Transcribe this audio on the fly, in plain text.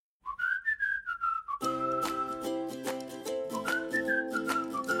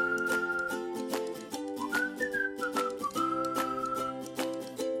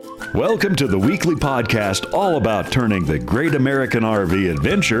Welcome to the weekly podcast all about turning the great American RV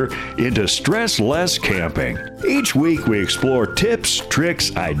adventure into stress-less camping. Each week we explore tips,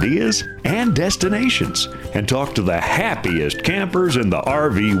 tricks, ideas, and destinations and talk to the happiest campers in the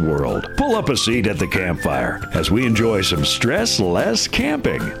RV world. Pull up a seat at the campfire as we enjoy some stress-less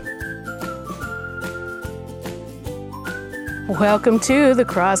camping. Welcome to the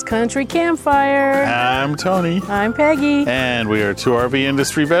Cross Country Campfire. I'm Tony. I'm Peggy. And we are two RV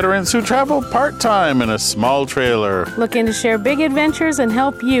industry veterans who travel part-time in a small trailer. Looking to share big adventures and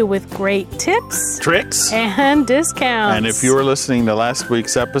help you with great tips, tricks, and discounts. And if you were listening to last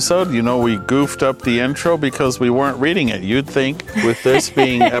week's episode, you know we goofed up the intro because we weren't reading it. You'd think with this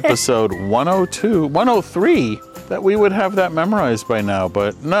being episode 103, that we would have that memorized by now,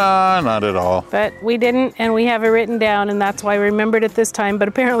 but nah, not at all. But we didn't, and we have it written down, and that's why I remembered it this time, but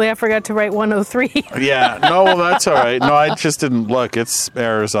apparently I forgot to write 103. Yeah, no, that's all right. No, I just didn't look. It's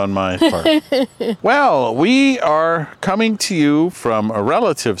errors on my part. Well, we are coming to you from a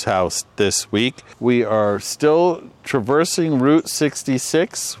relative's house this week. We are still traversing Route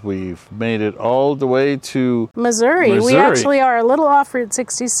 66. We've made it all the way to Missouri. We actually are a little off Route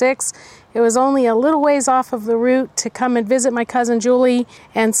 66. It was only a little ways off of the route to come and visit my cousin Julie,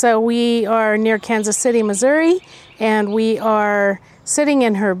 and so we are near Kansas City, Missouri, and we are sitting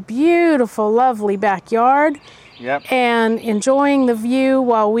in her beautiful, lovely backyard and enjoying the view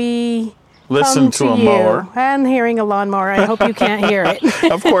while we listen to a mower. And hearing a lawnmower. I hope you can't hear it.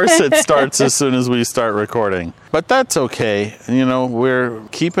 Of course, it starts as soon as we start recording. But that's okay. You know, we're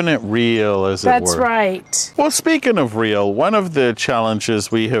keeping it real, as it were. That's right. Well, speaking of real, one of the challenges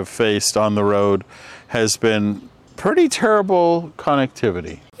we have faced on the road has been pretty terrible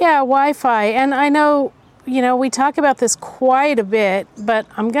connectivity. Yeah, Wi-Fi. And I know, we talk about this quite a bit, but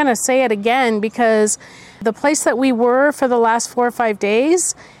I'm going to say it again because the place that we were for the last 4 or 5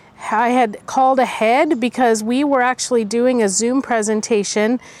 days, I had called ahead because we were actually doing a Zoom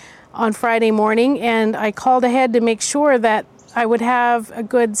presentation on Friday morning, and I called ahead to make sure that I would have a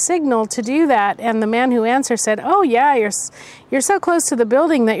good signal to do that. And the man who answered said, "Oh yeah, you're so close to the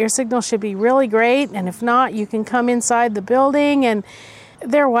building that your signal should be really great, and if not, you can come inside the building." And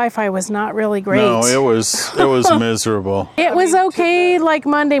their Wi-Fi was not really great. No, it was miserable. It was okay like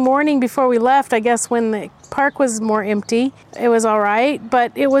Monday morning before we left, I guess, when the park was more empty. It was all right,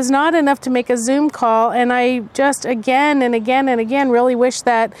 but it was not enough to make a Zoom call, and I just again and again and again really wish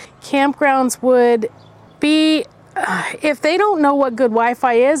that campgrounds would be, if they don't know what good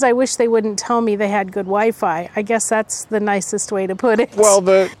Wi-Fi is, I wish they wouldn't tell me they had good Wi-Fi. I guess that's the nicest way to put it. Well,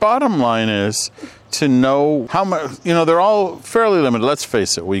 the bottom line is to know how much, they're all fairly limited. Let's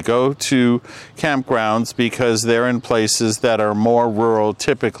face it, we go to campgrounds because they're in places that are more rural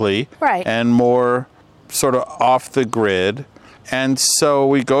typically, right, and more sort of off the grid. And so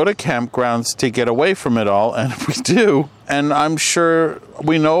we go to campgrounds to get away from it all, and we do. And I'm sure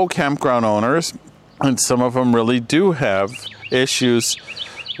we know campground owners, and some of them really do have issues.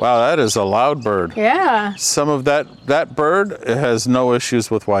 Wow, that is a loud bird. Yeah. Some of that bird has no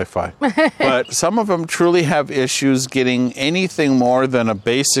issues with Wi-Fi. But some of them truly have issues getting anything more than a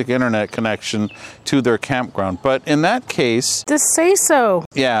basic internet connection to their campground. But in that case, just say so.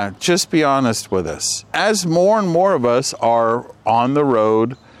 Yeah, just be honest with us. As more and more of us are on the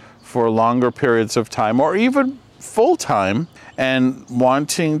road for longer periods of time, or even full time, and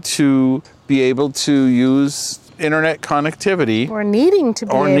wanting to be able to use internet connectivity, or needing to,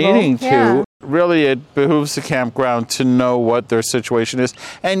 really it behooves the campground to know what their situation is.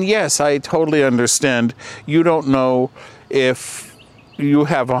 And yes, I totally understand you don't know if you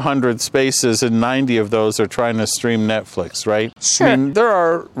have 100 spaces and 90 of those are trying to stream Netflix, right? Sure. I mean, there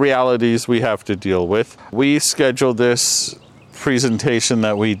are realities we have to deal with. We scheduled this presentation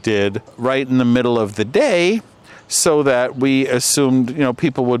that we did right in the middle of the day, so that we assumed,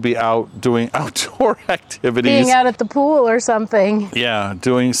 people would be out doing outdoor activities. Being out at the pool or something. Yeah,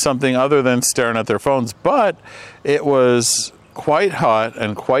 doing something other than staring at their phones. But it was quite hot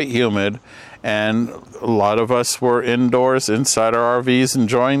and quite humid, and a lot of us were indoors inside our RVs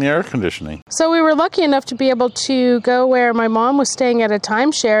enjoying the air conditioning. So we were lucky enough to be able to go where my mom was staying at a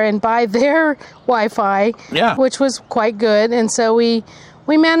timeshare and buy their Wi-Fi, which was quite good. And so we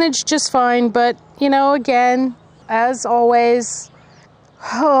managed just fine. But, again, as always,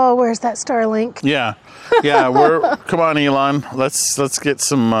 where's that Starlink? Yeah, come on, Elon. Let's get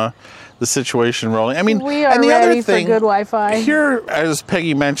some the situation rolling. I mean, we are and the ready other thing, for good Wi-Fi. Here, as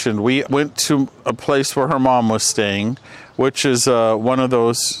Peggy mentioned, we went to a place where her mom was staying, which is one of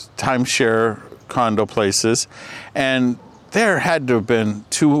those timeshare condo places, and there had to have been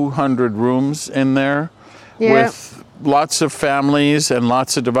 200 rooms in there with lots of families and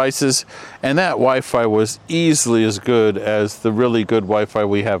lots of devices, and that Wi-Fi was easily as good as the really good Wi-Fi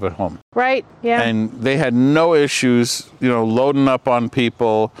we have at home. Right, yeah. And they had no issues, loading up on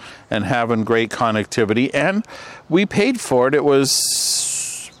people and having great connectivity. And we paid for it. It was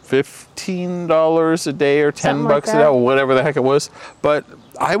 $15 a day or $10 a day, or whatever the heck it was. But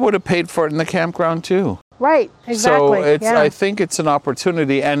I would have paid for it in the campground too. Right, exactly. So I think it's an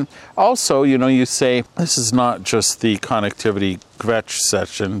opportunity. And also, you say this is not just the connectivity kvetch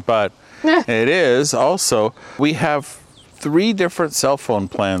session, but it is also. We have 3 different cell phone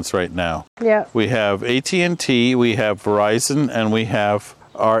plans right now. Yeah. We have AT&T, we have Verizon, and we have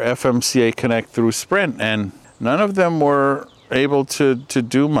our FMCA Connect through Sprint. And none of them were able to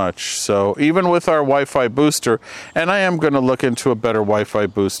do much. So even with our Wi-Fi booster, and I am going to look into a better Wi-Fi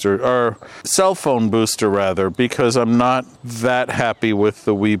booster, or cell phone booster rather, because I'm not that happy with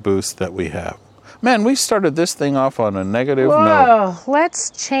the Wii Boost that we have. Man, we started this thing off on a negative note. Let's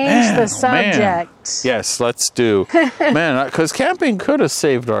change the subject. Yes, let's do. Man, because camping could have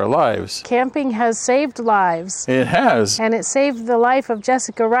saved our lives. Camping has saved lives. It has. And it saved the life of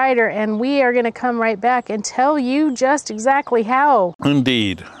Jessica Ryder, and we are going to come right back and tell you just exactly how.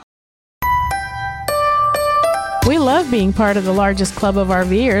 Indeed. We love being part of the largest club of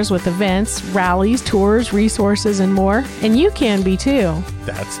RVers with events, rallies, tours, resources, and more. And you can be too.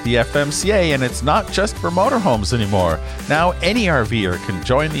 That's the FMCA, and it's not just for motorhomes anymore. Now any RVer can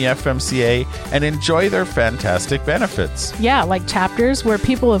join the FMCA and enjoy their fantastic benefits. Yeah, like chapters where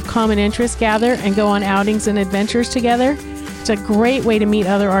people of common interests gather and go on outings and adventures together. It's a great way to meet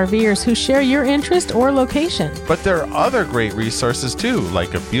other RVers who share your interest or location. But there are other great resources too,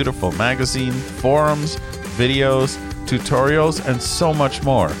 like a beautiful magazine, forums, videos, tutorials, and so much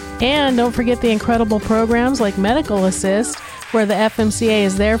more. And don't forget the incredible programs like Medical Assist, where the FMCA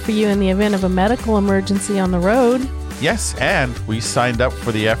is there for you in the event of a medical emergency on the road. Yes, and we signed up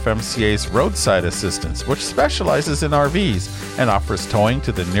for the FMCA's roadside assistance, which specializes in RVs and offers towing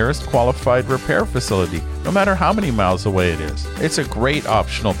to the nearest qualified repair facility, no matter how many miles away it is. It's a great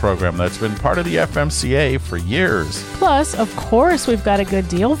optional program that's been part of the FMCA for years. Plus, of course, we've got a good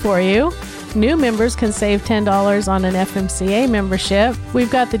deal for you. New members can save $10 on an FMCA membership. We've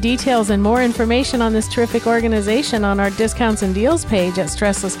got the details and more information on this terrific organization on our discounts and deals page at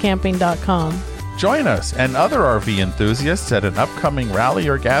stresslesscamping.com. Join us and other RV enthusiasts at an upcoming rally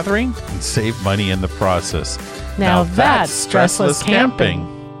or gathering and save money in the process. Now that's Stressless Camping.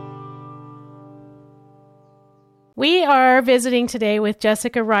 We are visiting today with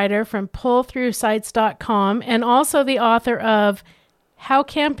Jessica Ryder from PullThroughSites.com and also the author of How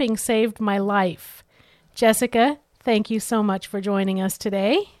Camping Saved My Life. Jessica, thank you so much for joining us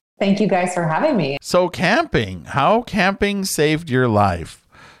today. Thank you guys for having me. So camping, how camping saved your life?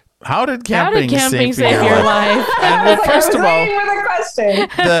 How did camping save your life? And well, first of all,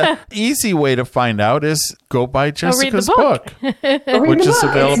 the easy way to find out is go buy Jessica's book, which is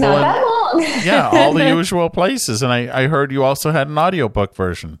available in all the usual places. And I heard you also had an audiobook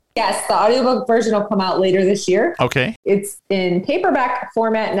version. Yes, the audiobook version will come out later this year. Okay. It's in paperback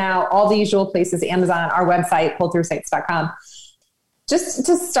format now, all the usual places, Amazon, our website, PullThroughSites.com. Just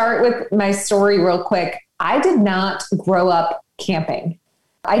to start with my story real quick, I did not grow up camping.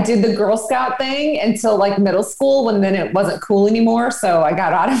 I did the Girl Scout thing until like middle school, when then it wasn't cool anymore. So I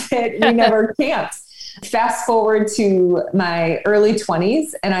got out of it. We never camped. Fast forward to my early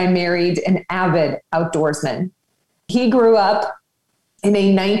 20s, and I married an avid outdoorsman. He grew up in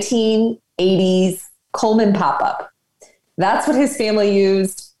a 1980s Coleman pop-up. That's what his family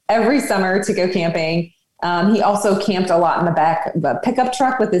used every summer to go camping. He also camped a lot in the back of a pickup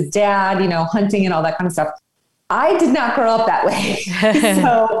truck with his dad, hunting and all that kind of stuff. I did not grow up that way.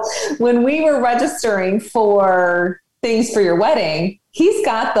 So when we were registering for things for your wedding, he's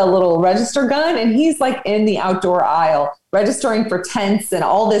got the little register gun and he's like in the outdoor aisle registering for tents and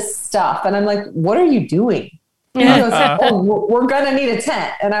all this stuff. And I'm like, what are you doing? And he goes, we're going to need a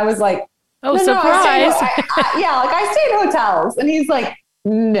tent. And I was like, oh, no, surprise. I stay in hotels. And he's like,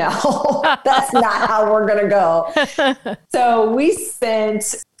 no, that's not how we're going to go. So we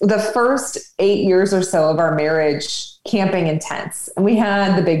spent the first 8 years or so of our marriage camping in tents. And we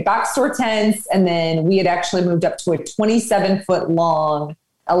had the big box store tents. And then we had actually moved up to a 27-foot long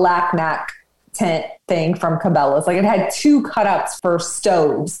Alaknak tent thing from Cabela's. Like it had 2 cutouts for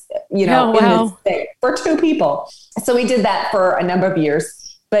stoves, in this thing for 2 people. So we did that for a number of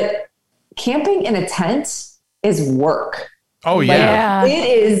years. But camping in a tent is work. Oh, yeah. It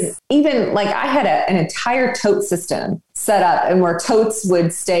is even like I had an entire tote system set up and where totes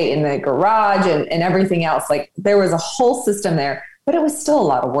would stay in the garage and everything else. Like there was a whole system there, but it was still a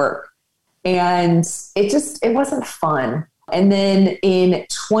lot of work. And it wasn't fun. And then in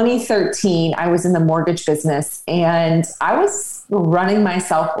 2013, I was in the mortgage business and I was running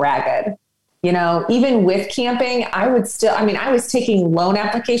myself ragged. You know, even with camping, I was taking loan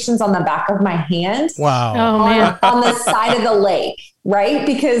applications on the back of my hand. Wow. Oh, man. On the side of the lake, right?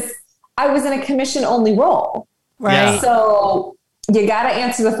 Because I was in a commission only role. Right. Yeah. So you got to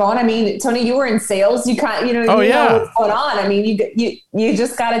answer the phone. I mean, Tony, you were in sales. You can't, you know what's going on. I mean, you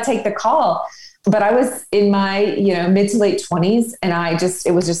just got to take the call. But I was in my, mid to late 20s and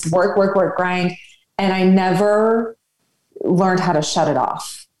it was just work, grind. And I never learned how to shut it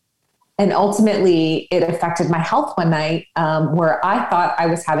off. And ultimately it affected my health one night where I thought I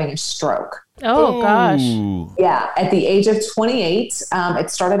was having a stroke. Oh, gosh. Yeah. At the age of 28,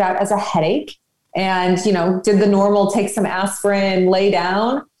 it started out as a headache and, did the normal, take some aspirin, lay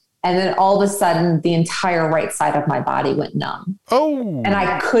down. And then all of a sudden the entire right side of my body went numb. Oh, and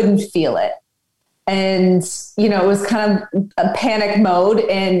I couldn't feel it. And, it was kind of a panic mode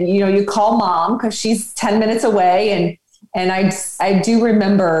and, you call mom cause she's 10 minutes away. And I do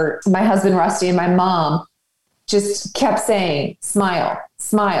remember my husband, Rusty, and my mom just kept saying, smile,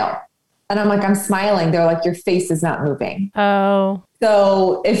 smile. And I'm like, I'm smiling. They're like, your face is not moving. Oh.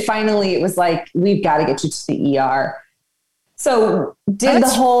 So it was like, we've got to get you to the ER. So did the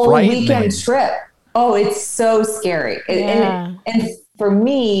whole weekend trip. Oh, it's so scary. Yeah. And for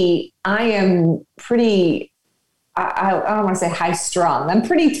me, I am pretty, I don't want to say high strung. I'm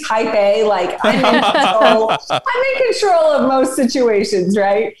pretty type A, like I'm in control. I'm in control of most situations,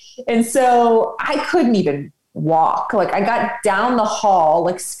 right? And so I couldn't even walk. Like I got down the hall,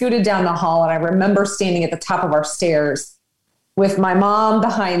 like scooted down the hall. And I remember standing at the top of our stairs with my mom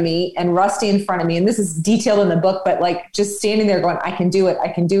behind me and Rusty in front of me. And this is detailed in the book, but like just standing there going, I can do it. I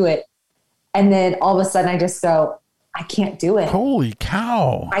can do it. And then all of a sudden I just go, I can't do it. Holy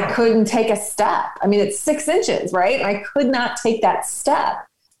cow. I couldn't take a step. I mean, it's 6 inches, right? And I could not take that step.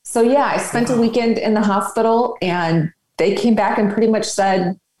 So yeah, I spent a weekend in the hospital and they came back and pretty much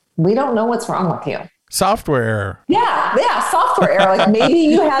said, we don't know what's wrong with you. Software error. Yeah, software error. Like maybe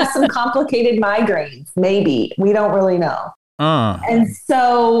you have some complicated migraines. Maybe. We don't really know. And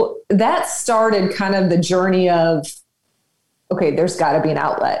so that started kind of the journey of, okay, there's got to be an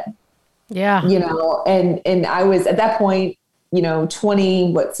outlet. Yeah. And I was at that point,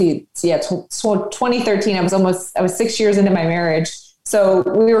 2013, I was 6 years into my marriage. So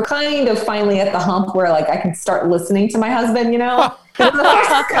we were kind of finally at the hump where like I could start listening to my husband, the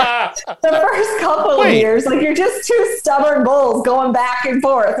first couple of years, like you're just two stubborn bulls going back and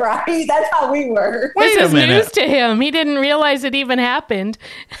forth, right? That's how we were. This is news to him. He didn't realize it even happened.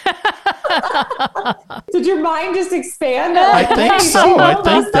 Did your mind just expand? I think so. I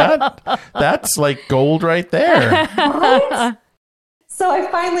think that's like gold right there. Right? So I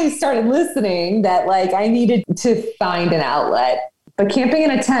finally started listening that like I needed to find an outlet. But camping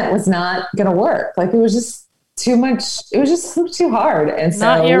in a tent was not going to work. Like it was just too much. It was just too hard. And so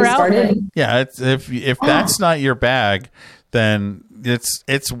not your outlet. Yeah. If that's not your bag, then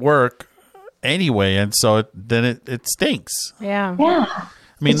it's work anyway. And so it stinks. Yeah. Yeah. I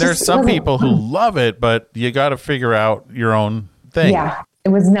mean, there's some people who love it, but you got to figure out your own thing. Yeah. It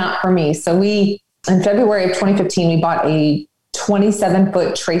was not for me. So in February of 2015, we bought a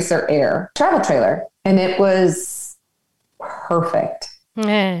 27-foot Tracer Air travel trailer and it was perfect.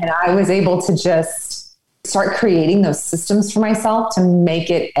 And I was able to just start creating those systems for myself to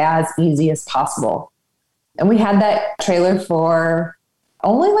make it as easy as possible. And we had that trailer for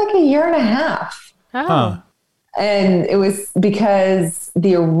only like a year and a half. Oh. Huh. And it was because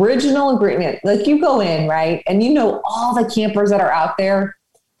the original agreement, like you go in, right? And all the campers that are out there,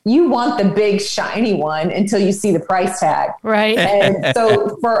 you want the big shiny one until you see the price tag. Right. And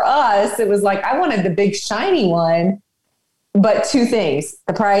so for us, it was like, I wanted the big shiny one. But two things,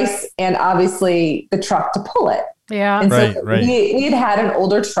 the price and obviously the truck to pull it. Yeah. And so we had an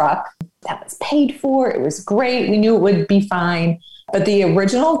older truck that was paid for. It was great. We knew it would be fine. But the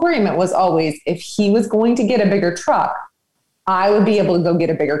original agreement was always if he was going to get a bigger truck, I would be able to go get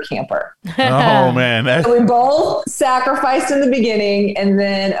a bigger camper. Oh, man. So we both sacrificed in the beginning. And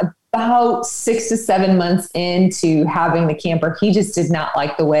then about 6 to 7 months into having the camper, he just did not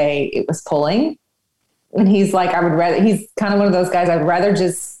like the way it was pulling. And he's like, he's kind of one of those guys, I'd rather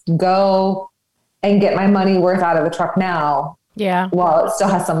just go and get my money worth out of the truck now. Yeah. While it still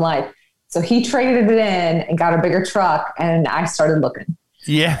has some life. So he traded it in and got a bigger truck and I started looking.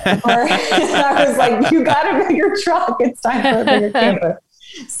 Yeah. I was like, you got a bigger truck. It's time for a bigger camper.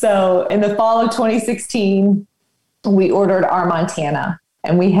 So in the fall of 2016, we ordered our Montana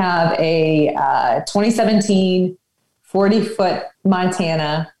and we have a 2017 40-foot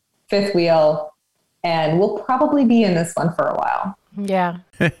Montana fifth wheel, and we'll probably be in this one for a while. Yeah.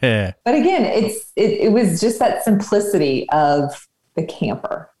 But again, it was just that simplicity of the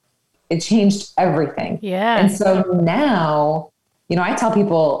camper. It changed everything. Yeah. And so now, I tell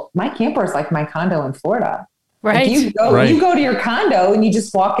people my camper is like my condo in Florida. Right. Like you go to your condo and you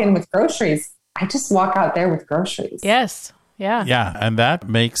just walk in with groceries. I just walk out there with groceries. Yes. Yeah. Yeah. And that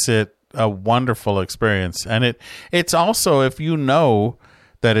makes it a wonderful experience. And it's also, if you know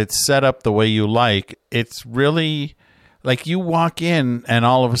that it's set up the way you like, it's really like you walk in and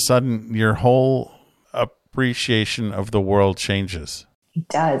all of a sudden your whole appreciation of the world changes. It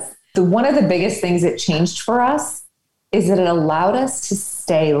does. One of the biggest things it changed for us is that it allowed us to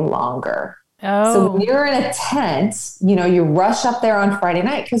stay longer. Oh. So when you're in a tent, you rush up there on Friday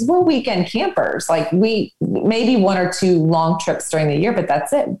night because we're weekend campers. Like we maybe 1 or 2 long trips during the year, but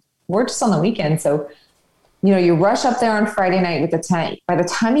that's it. We're just on the weekend. So, you rush up there on Friday night with the tent. By the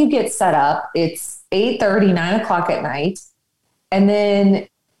time you get set up, it's 8:30, 9 o'clock at night. And then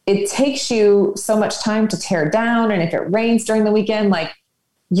it takes you so much time to tear down. And if it rains during the weekend, like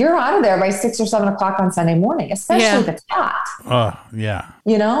you're out of there by 6 or 7 o'clock on Sunday morning, especially the cat. Oh, yeah.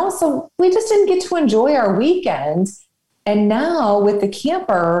 So we just didn't get to enjoy our weekend. And now with the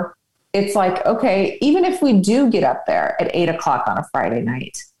camper, it's like, okay, even if we do get up there at 8 o'clock on a Friday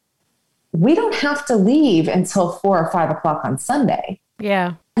night, we don't have to leave until 4 or 5 o'clock on Sunday.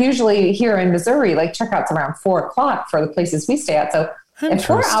 Yeah. Usually here in Missouri, like checkouts around 4 o'clock for the places we stay at. So if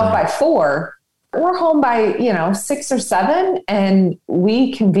we're out by 4, we're home by, 6 or 7, and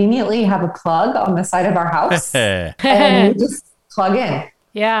we conveniently have a plug on the side of our house and we just plug in.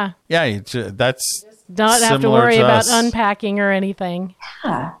 Yeah. Yeah, that's not have to worry about unpacking or anything.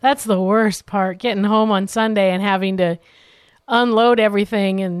 Yeah. That's the worst part, getting home on Sunday and having to unload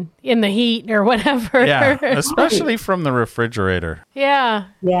everything in the heat or whatever. Yeah, especially from the refrigerator. Yeah.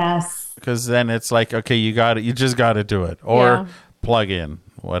 Yes. Because then it's like, okay, you just got to do it, or plug in,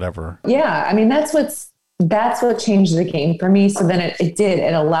 whatever. Yeah, I mean that's what changed the game for me. So then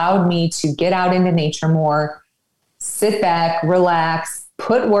it allowed me to get out into nature more, sit back, relax,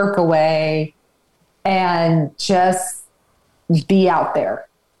 put work away, and just be out there.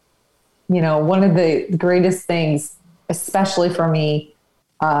 One of the greatest things, especially for me,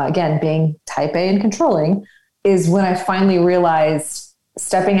 again, being type A and controlling, is when I finally realized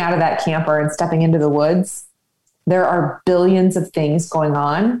stepping out of that camper and stepping into the woods, there are billions of things going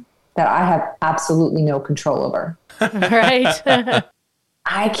on that I have absolutely no control over. Right.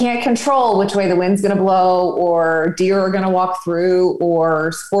 I can't control which way the wind's going to blow, or deer are going to walk through,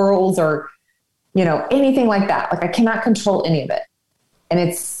 or squirrels, or, anything like that. Like I cannot control any of it. And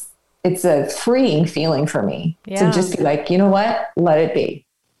it's a freeing feeling for me to just be like, you know what? Let it be.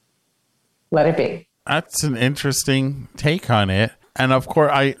 Let it be. That's an interesting take on it. And of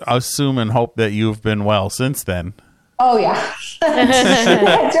course, I assume and hope that you've been well since then. Oh, yeah.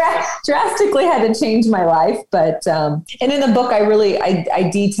 Drastically had to change my life. But, and in the book, I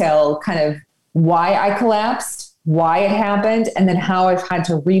detail kind of why I collapsed, why it happened, and then how I've had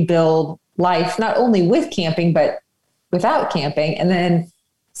to rebuild life, not only with camping, but without camping. And then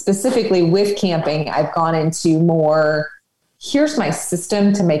specifically with camping, I've gone into more, here's my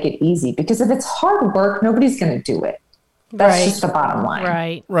system to make it easy. Because if it's hard work, nobody's going to do it. That's just the bottom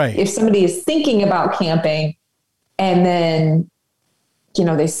line. Right. If somebody is thinking about camping and then,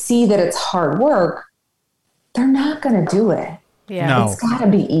 they see that it's hard work, they're not going to do it. Yeah. No. It's got to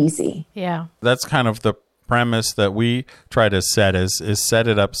be easy. Yeah. That's kind of the premise that we try to set is set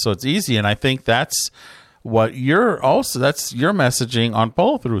it up so it's easy. And I think that's what that's your messaging on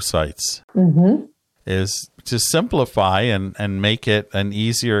pull-through sites is to simplify and make it an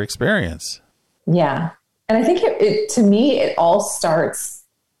easier experience. Yeah. And I think to me, it all starts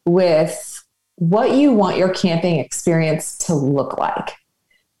with what you want your camping experience to look like.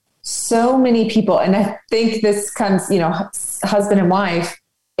 So many people, and I think this comes, husband and wife,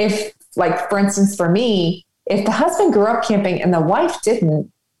 if like, for instance, for me, if the husband grew up camping and the wife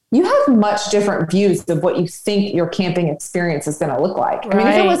didn't, you have much different views of what you think your camping experience is going to look like. Right. I mean,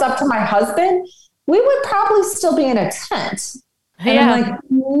 if it was up to my husband, we would probably still be in a tent. And I'm like,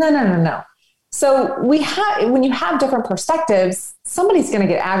 no. So when you have different perspectives, somebody's going to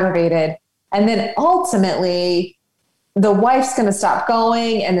get aggravated. And then ultimately the wife's going to stop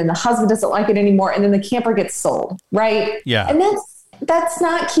going, and then the husband doesn't like it anymore. And then the camper gets sold. Right. Yeah. And that's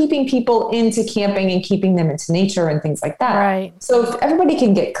not keeping people into camping and keeping them into nature and things like that. Right. So if everybody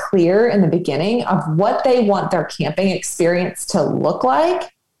can get clear in the beginning of what they want their camping experience to look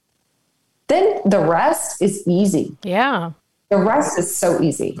like, then the rest is easy. Yeah. The rest is so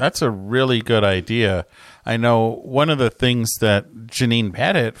easy. That's a really good idea. I know one of the things that Janine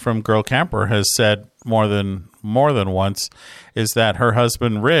Pettit from Girl Camper has said more than once is that her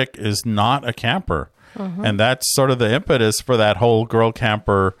husband Rick is not a camper. And that's sort of the impetus for that whole Girl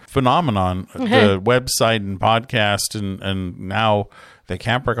Camper phenomenon, the website and podcast and now the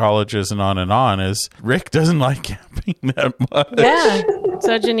camper colleges and on, is Rick doesn't like camping that much. Yeah.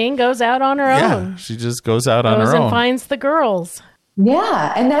 So Janine goes out on her own. She just goes out on her Goes own. and finds the girls.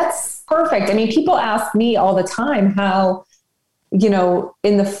 Yeah. And that's perfect. I mean, people ask me all the time how,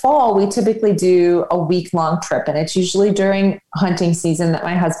 in the fall, we typically do a week-long trip. And it's usually during hunting season that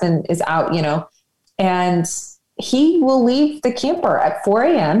my husband is out, and he will leave the camper at 4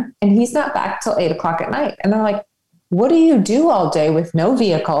 a.m. and he's not back till 8 o'clock at night. And they're like, what do you do all day with no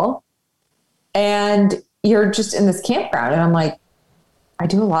vehicle? And you're just in this campground. And I'm like, I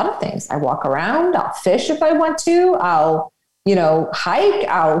do a lot of things. I walk around, I'll fish if I want to, I'll, hike,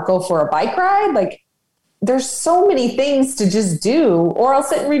 I'll go for a bike ride. Like there's so many things to just do, or I'll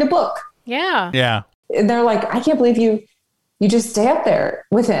sit and read a book. Yeah. Yeah. And they're like, I can't believe you just stay up there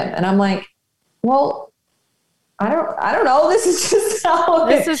with him. And I'm like, well, I don't know. This is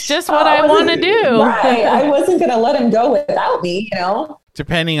just what I want to do. Right. I wasn't going to let him go without me,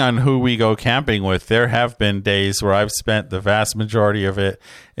 Depending on who we go camping with, there have been days where I've spent the vast majority of it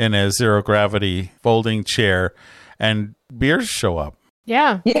in a zero gravity folding chair and beers show up.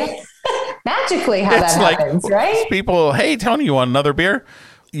 Yeah. Magically how that happens, right? People, hey, Tony, you want another beer?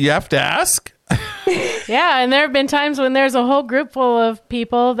 You have to ask. Yeah, and there have been times when there's a whole group full of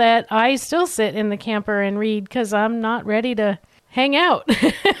people that I still sit in the camper and read because I'm not ready to hang out.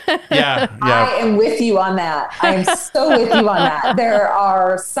 Yeah. I am with you on that. I am so with you on that. There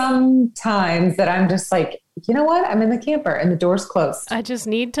are some times that I'm just like, you know what? I'm in the camper and the door's closed. I just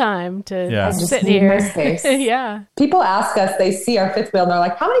need time to I sit need here. my space. Yeah. People ask us, they see our fifth wheel and they're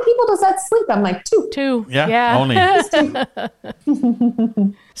like, how many people does that sleep? I'm like, two. Yeah. Only.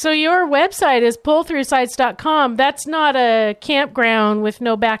 So your website is pullthroughsites.com. That's not a campground with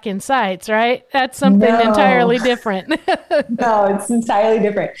no back-in sites, right? That's something entirely different. No, it's entirely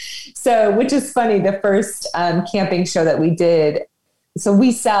different. So, which is funny, the first camping show that we did, so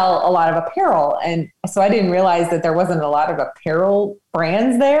we sell a lot of apparel. And so I didn't realize that there wasn't a lot of apparel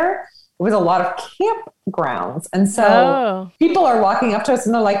brands there. It was a lot of campgrounds. And so people are walking up to us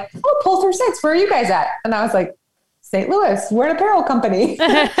and they're like, oh, Pull Through Sites, where are you guys at? And I was like, St. Louis, we're an apparel company.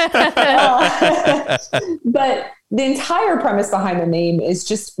 But the entire premise behind the name is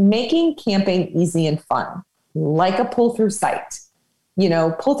just making camping easy and fun, like a pull-through site.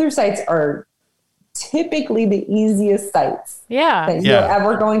 Pull-through sites are typically the easiest sites that you're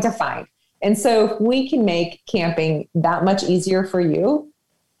ever going to find. And so if we can make camping that much easier for you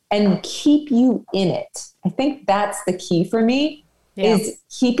and keep you in it, I think that's the key for me. Is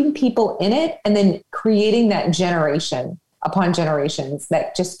keeping people in it and then creating that generation upon generations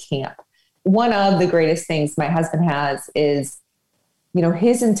that just camp. One of the greatest things my husband has is,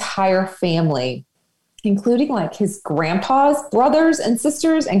 his entire family, including like his grandpa's brothers and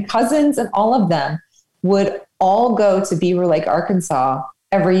sisters and cousins and all of them would all go to Beaver Lake, Arkansas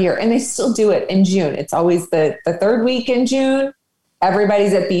every year. And they still do it in June. It's always the third week in June.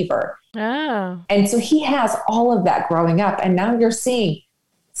 Everybody's at Beaver. Oh. And so he has all of that growing up. And now you're seeing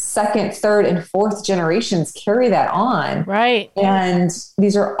second, third, and fourth generations carry that on. Right. And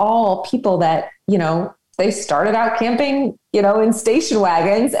these are all people that, they started out camping, in station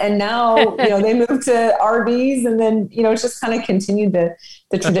wagons. And now, they moved to RVs and then, it's just kind of continued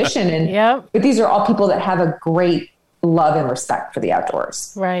the tradition. And but these are all people that have a great love and respect for the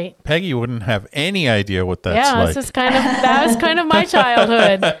outdoors. Right. Peggy wouldn't have any idea what that's like. That was kind of my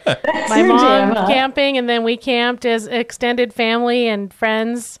childhood. My mom camping, and then we camped as extended family and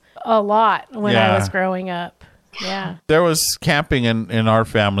friends a lot when I was growing up. Yeah. There was camping in our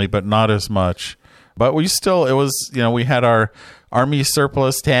family, but not as much. But we had our Army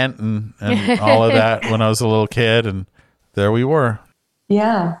surplus tent and all of that when I was a little kid, and there we were.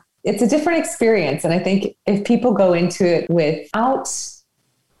 Yeah. It's a different experience. And I think if people go into it without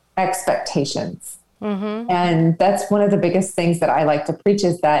expectations, and that's one of the biggest things that I like to preach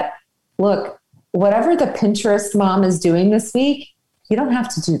is that, look, whatever the Pinterest mom is doing this week, you don't have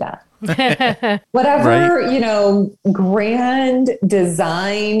to do that. Whatever, grand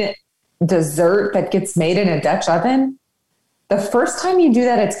design dessert that gets made in a Dutch oven, the first time you do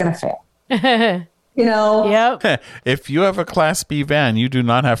that, it's going to fail. Yep. If you have a Class B van, you do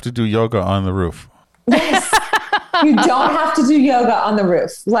not have to do yoga on the roof. Yes. You don't have to do yoga on the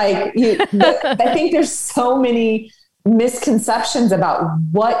roof. I think there's so many misconceptions about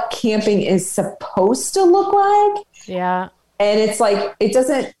what camping is supposed to look like. Yeah. And it's like, it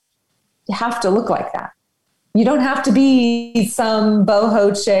doesn't have to look like that. You don't have to be some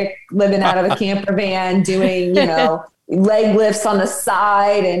boho chick living out of a camper van doing, leg lifts on the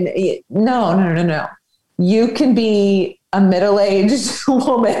side. And no. You can be a middle-aged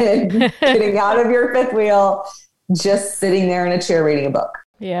woman getting out of your fifth wheel, just sitting there in a chair reading a book.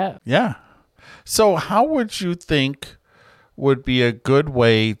 Yeah. Yeah. So how would you think would be a good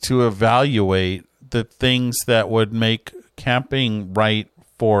way to evaluate the things that would make camping right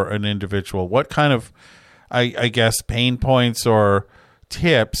for an individual? What kind of, I guess, pain points or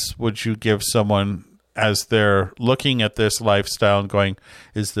tips would you give someone as they're looking at this lifestyle and going,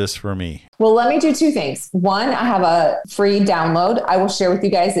 is this for me? Well, let me do two things. One, I have a free download. I will share with you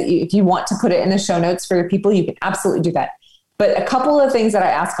guys that if you want to put it in the show notes for your people, you can absolutely do that. But a couple of things that I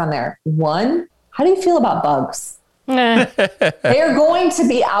ask on there. One, how do you feel about bugs? They're going to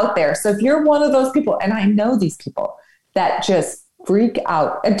be out there. So if you're one of those people, and I know these people that just freak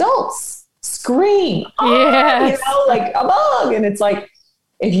out, adults scream, like a bug. And it's like,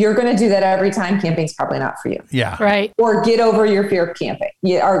 if you're going to do that every time, camping's probably not for you. Yeah. Right. Or get over your fear of camping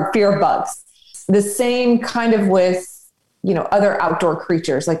or fear of bugs. The same kind of with, other outdoor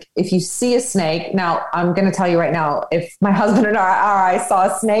creatures. Like if you see a snake, now I'm going to tell you right now, if my husband and I saw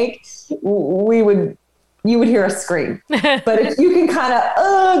a snake, you would hear us scream. But if you can kind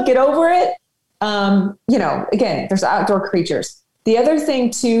of get over it, again, there's outdoor creatures. The other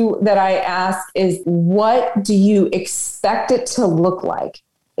thing too that I ask is, what do you expect it to look like?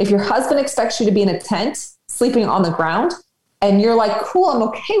 If your husband expects you to be in a tent, sleeping on the ground, and you're like, cool, I'm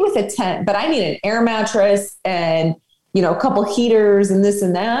okay with a tent, but I need an air mattress and, a couple heaters and this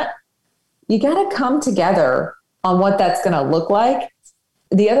and that, you got to come together on what that's going to look like.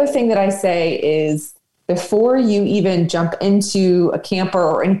 The other thing that I say is, before you even jump into a camper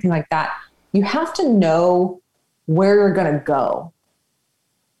or anything like that, you have to know where you're going to go.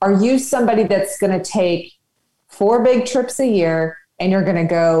 Are you somebody that's going to take 4 big trips a year and you're going to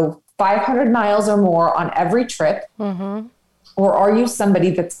go 500 miles or more on every trip? Mm-hmm. Or are you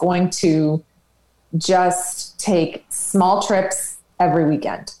somebody that's going to just take small trips every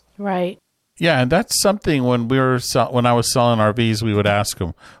weekend? Right. Yeah, and that's something when I was selling RVs, we would ask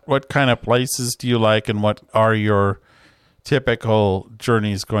them, what kind of places do you like and what are your typical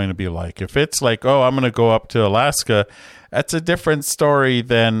journeys going to be like? If it's like, I'm going to go up to Alaska, that's a different story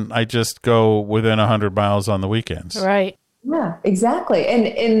than I just go within 100 miles on the weekends. Right. Yeah, exactly. And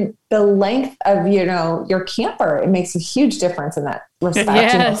in the length of, your camper, it makes a huge difference in that respect.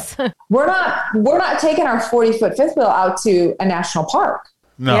 Yes. We're not taking our 40-foot fifth wheel out to a national park.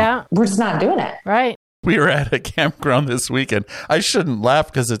 No. Yeah. We're just not doing it. Right. We were at a campground this weekend. I shouldn't laugh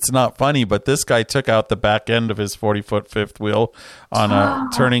because it's not funny, but this guy took out the back end of his 40-foot fifth wheel on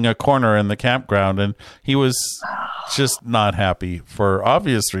turning a corner in the campground, and he was just not happy for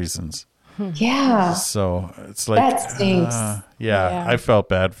obvious reasons. Yeah. So it's like, that stinks. Yeah, I felt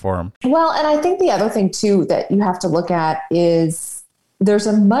bad for him. Well, and I think the other thing too that you have to look at is there's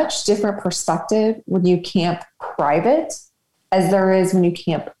a much different perspective when you camp private as there is when you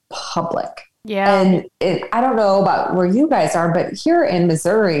camp public. Yeah. And I don't know about where you guys are, but here in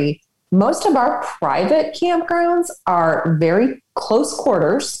Missouri, most of our private campgrounds are very close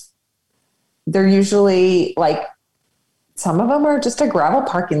quarters. They're usually like, some of them are just a gravel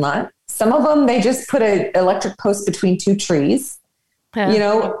parking lot. Some of them, they just put an electric post between 2 trees,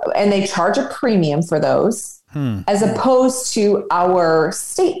 and they charge a premium for those, as opposed to our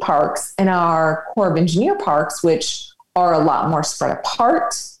state parks and our Corps of Engineer parks, which are a lot more spread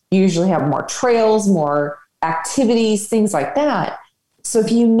apart. You usually have more trails, more activities, things like that. So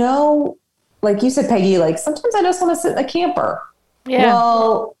if like you said, Peggy, like sometimes I just want to sit in a camper. Yeah.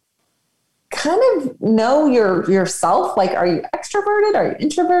 Well, kind of know yourself. Like, are you extroverted? Are you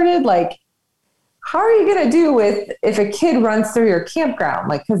introverted? Like, how are you going to do if a kid runs through your campground?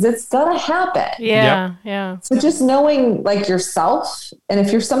 Like, because it's going to happen. Yeah. Yep. Yeah. So just knowing like yourself, and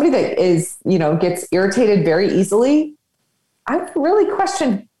if you're somebody that is, gets irritated very easily, I would really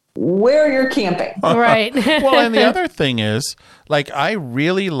question where you're camping. Right. Well, and the other thing is, like, I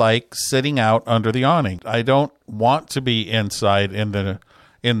really like sitting out under the awning. I don't want to be inside in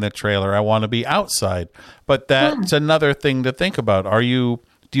the trailer. I want to be outside. But that's another thing to think about. Do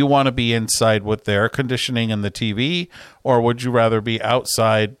you want to be inside with the air conditioning and the TV, or would you rather be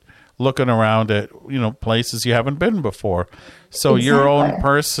outside looking around at, places you haven't been before? So your own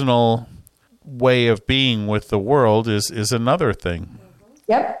personal way of being with the world is another thing.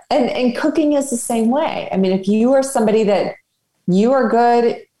 Yep. And cooking is the same way. I mean, if you are somebody that you are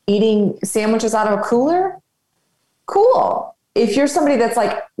good eating sandwiches out of a cooler, cool. If you're somebody that's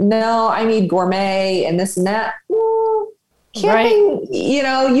like, no, I need gourmet and this and that, camping,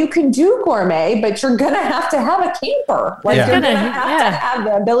 you can do gourmet, but you're going to have a camper. Like you're going to have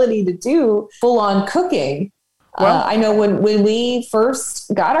the ability to do full on cooking. Well, I know when we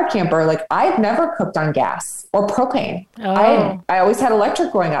first got our camper, like I had never cooked on gas or propane. I always had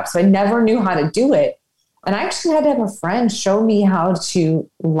electric growing up, so I never knew how to do it. And I actually had to have a friend show me how to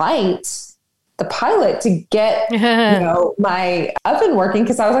light the pilot to get, my oven working.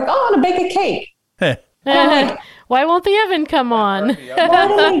 Cause I was like, I want to bake a cake. Why won't the oven come on? What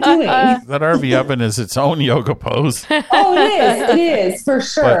am I doing? That RV oven is its own yoga pose. Oh, it is for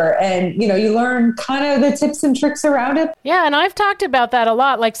sure. And, you learn kind of the tips and tricks around it. Yeah. And I've talked about that a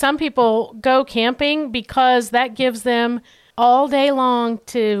lot. Like some people go camping because that gives them all day long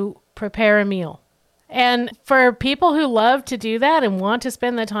to prepare a meal. And for people who love to do that and want to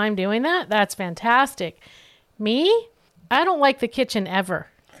spend the time doing that, that's fantastic. Me, I don't like the kitchen ever.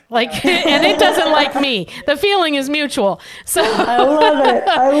 And it doesn't like me. The feeling is mutual. So I love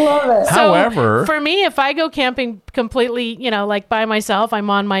it. So however, for me, if I go camping completely, by myself, I'm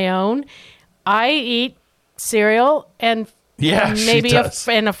on my own, I eat cereal and maybe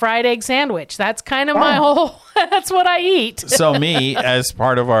a fried egg sandwich. That's kind of my whole, that's what I eat. So me, as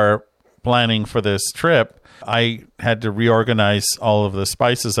part of our planning for this trip, I had to reorganize all of the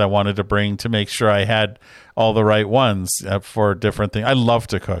spices I wanted to bring to make sure I had all the right ones for different things. I love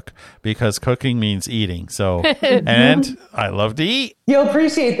to cook because cooking means eating. So, and I love to eat. You'll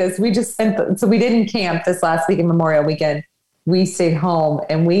appreciate this. We didn't camp this last week in Memorial Weekend. We stayed home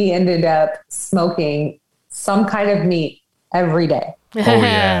and we ended up smoking some kind of meat every day. Oh,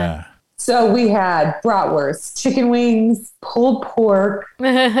 yeah. So we had bratwurst, chicken wings, pulled pork,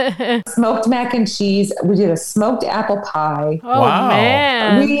 smoked mac and cheese. We did a smoked apple pie. Oh, wow.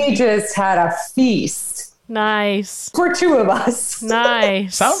 Man. We just had a feast. Nice. For two of us.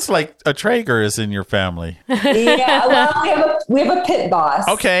 Nice. Sounds like a Traeger is in your family. Yeah, well, we have a pit boss.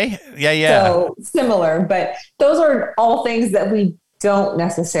 Okay. Yeah. So similar, but those are all things that we don't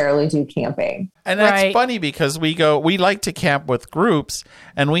necessarily do camping. And that's funny because we like to camp with groups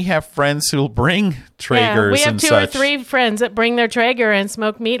and we have friends who'll bring Traegers. We have and two such. or three friends that bring their Traeger and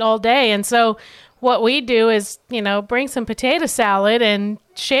smoke meat all day. And so what we do is, bring some potato salad and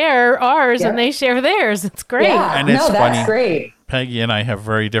share ours and they share theirs. It's great. Yeah, and it's that's funny. Great. Peggy and I have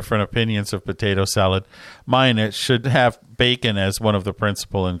very different opinions of potato salad. Mine, it should have bacon as one of the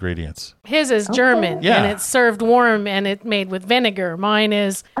principal ingredients. His is German, and it's served warm and it's made with vinegar. Mine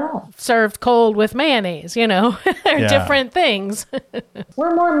is served cold with mayonnaise. They're different things.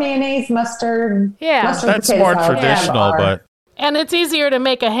 We're more mayonnaise, mustard. Yeah. Mustard That's more traditional, but... And it's easier to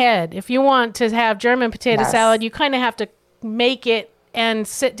make ahead. If you want to have German potato salad, you kind of have to make it and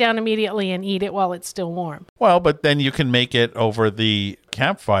sit down immediately and eat it while it's still warm. Well, but then you can make it over the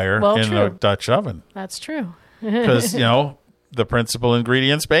campfire in a Dutch oven. That's true. Because, the principal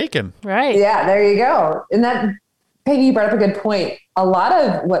ingredient's bacon. Right. Yeah, there you go. And that, Peggy, you brought up a good point. A lot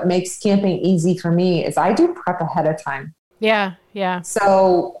of what makes camping easy for me is I do prep ahead of time. Yeah.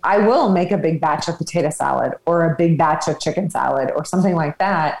 So I will make a big batch of potato salad or a big batch of chicken salad or something like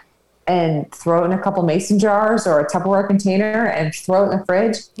that and throw it in a couple mason jars or a Tupperware container and throw it in the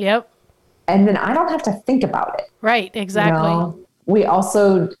fridge. Yep. And then I don't have to think about it. Right, exactly.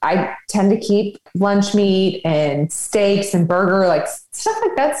 I tend to keep lunch meat and steaks and burger, like stuff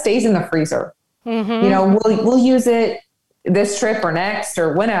like that stays in the freezer. Mm-hmm. We'll use it this trip or next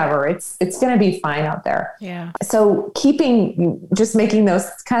or whenever. It's going to be fine out there. Yeah. So just making those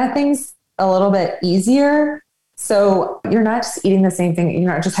kind of things a little bit easier. So you're not just eating the same thing.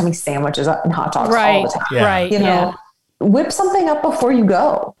 You're not just having sandwiches and hot dogs all the time. Yeah. Right. Whip something up before you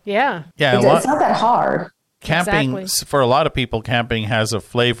go. Yeah. It's not that hard. Camping, for a lot of people, camping has a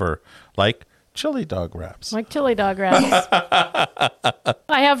flavor like chili dog wraps. Like chili dog wraps.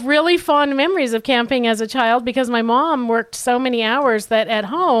 I have really fond memories of camping as a child because my mom worked so many hours that at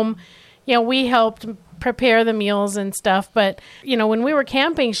home, we helped prepare the meals and stuff. But, when we were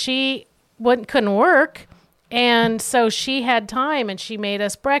camping, she couldn't work. And so she had time and she made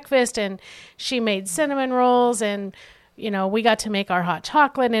us breakfast and she made cinnamon rolls and, we got to make our hot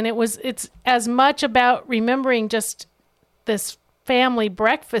chocolate. And it's as much about remembering just this family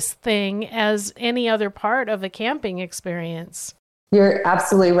breakfast thing as any other part of the camping experience. You're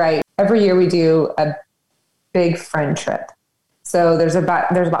absolutely right. Every year we do a big friend trip. So there's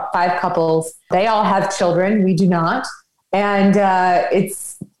about 5 couples. They all have children. We do not. And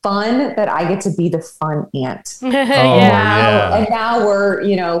it's fun that I get to be the fun aunt. Yeah. And now we're,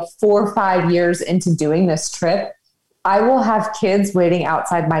 4 or 5 years into doing this trip. I will have kids waiting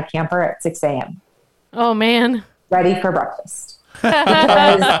outside my camper at 6 a.m. Oh, man. Ready for breakfast.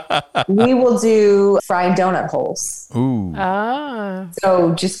 because we will do fried donut holes. Ooh.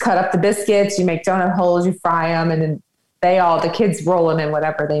 So just cut up the biscuits, you make donut holes, you fry them, and then the kids roll them in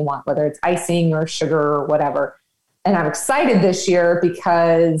whatever they want, whether it's icing or sugar or whatever. And I'm excited this year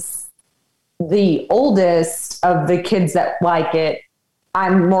because the oldest of the kids that like it,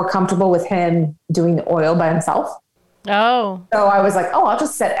 I'm more comfortable with him doing the oil by himself. Oh. So I was like, I'll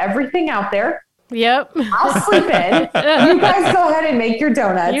just set everything out there. Yep. I'll sleep in. You guys go ahead and make your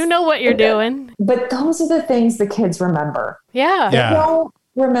donuts. You know what you're doing. But those are the things the kids remember. Yeah. They don't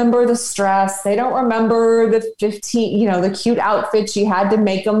remember the stress. They don't remember the the cute outfits you had to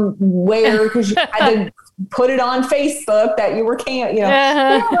make them wear because you had to put it on Facebook that you were They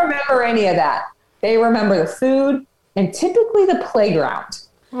don't remember any of that. They remember the food and typically the playground.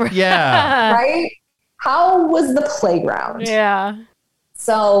 Yeah. Right? How was the playground? Yeah.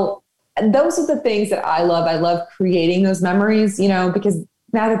 So those are the things that I love. I love creating those memories, because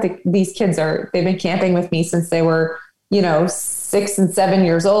now that these kids they've been camping with me since they were, 6 and 7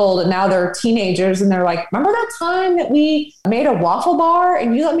 years old. And now they're teenagers and they're like, remember that time that we made a waffle bar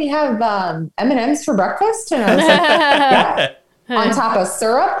and you let me have M&Ms for breakfast? And I was like, yeah. On top of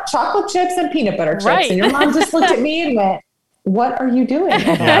syrup, chocolate chips, and peanut butter chips. Right. And your mom just looked at me and went, what are you doing? I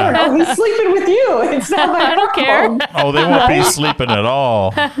don't know. He's sleeping with you. It's not my problem. Care. Oh, they won't be sleeping at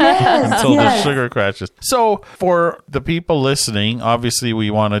all until the sugar crashes. So for the people listening, obviously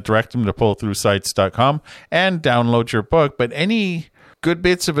we want to direct them to pullthroughsites.com and download your book. But any good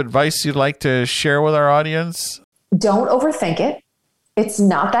bits of advice you'd like to share with our audience? Don't overthink it. It's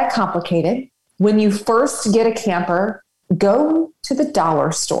not that complicated. When you first get a camper, go to the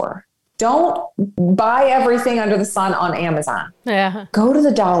dollar store. Don't buy everything under the sun on Amazon. Yeah. Go to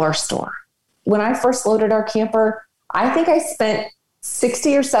the dollar store. When I first loaded our camper, I think I spent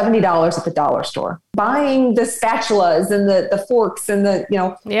 $60 or $70 at the dollar store buying the spatulas and the forks and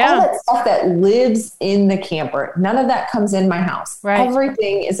all that stuff that lives in the camper. None of that comes in my house. Right.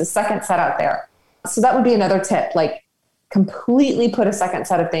 Everything is a second set out there. So that would be another tip, like completely put a second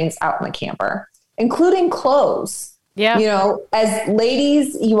set of things out in the camper, including clothes. Yeah. As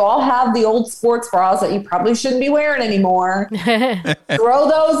ladies, you all have the old sports bras that you probably shouldn't be wearing anymore. Throw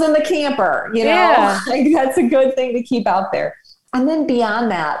those in the camper. Like that's a good thing to keep out there. And then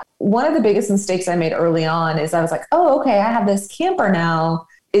beyond that, one of the biggest mistakes I made early on is I was like, oh, okay, I have this camper now.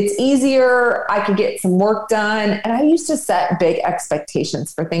 It's easier. I could get some work done. And I used to set big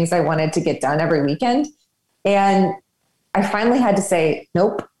expectations for things I wanted to get done every weekend. And I finally had to say,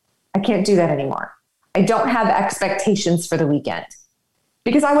 nope, I can't do that anymore. I don't have expectations for the weekend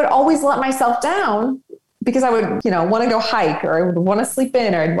because I would always let myself down because I would, want to go hike or I would want to sleep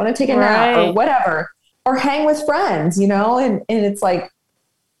in or I'd want to take a nap or whatever, or hang with friends, and it's like,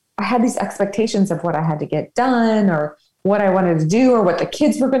 I had these expectations of what I had to get done or what I wanted to do or what the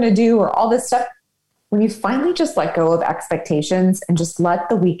kids were going to do or all this stuff. When you finally just let go of expectations and just let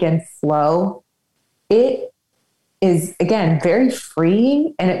the weekend flow, it is, again, very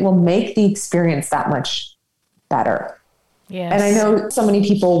freeing and it will make the experience that much better. Yes. And I know so many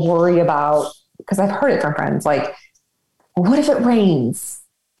people worry about, because I've heard it from friends, like, what if it rains?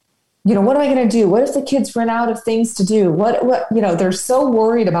 What am I going to do? What if the kids run out of things to do? What, they're so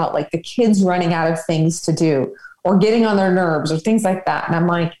worried about like the kids running out of things to do or getting on their nerves or things like that. And I'm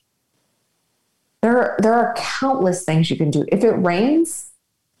like, there are countless things you can do. If it rains,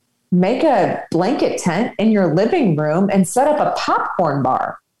 make a blanket tent in your living room and set up a popcorn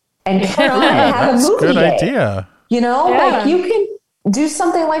bar and turn on and have a movie. That's a good day. idea. Like you can do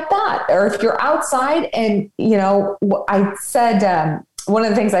something like that. Or if you're outside and, I said, one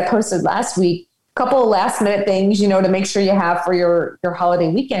of the things I posted last week, a couple of last minute things, to make sure you have for your holiday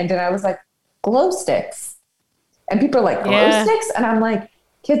weekend. And I was like, glow sticks. And people are like, glow sticks? And I'm like,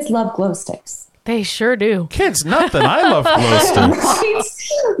 kids love glow sticks. They sure do. Kids, nothing. I love glow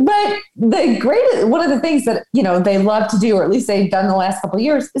sticks. Right? But one of the things that, they love to do, or at least they've done the last couple of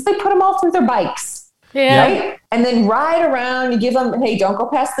years, is they put them all through their bikes. Yeah. Right? And then ride around, you give them, hey, don't go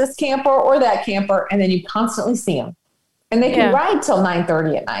past this camper or that camper. And then you constantly see them. And they can ride till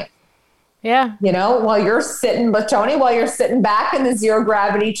 9:30 at night. Yeah. While you're sitting back in the zero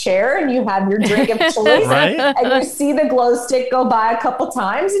gravity chair and you have your drink of choice right? And you see the glow stick go by a couple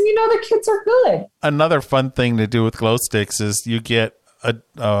times and the kids are good. Another fun thing to do with glow sticks is you get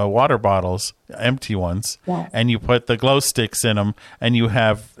water bottles, empty ones, and you put the glow sticks in them and you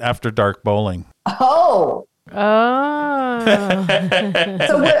have after dark bowling. Oh, Oh.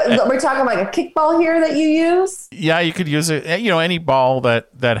 So we're talking like a kickball here that you use? Yeah, you could use it. Any ball that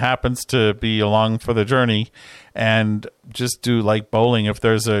happens to be along for the journey, and just do like bowling if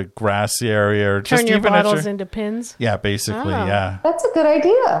there's a grassy area, or Turn just your even bottles into pins. Yeah, basically, Oh. yeah. That's a good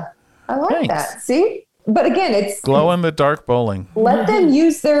idea. I like Thanks. that. See? But again, it's Glow in the dark bowling. let them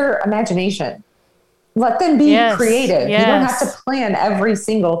use their imagination. Let them be creative. You don't have to plan every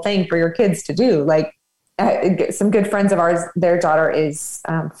single thing for your kids to do. Like some good friends of ours, their daughter is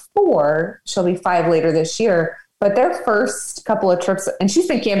 4. She'll be 5 later this year. But their first couple of trips, and she's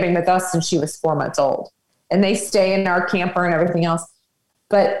been camping with us since she was 4 months old. And they stay in our camper and everything else.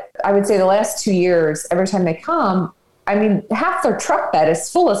 But I would say the last 2 years, every time they come, I mean, half their truck bed is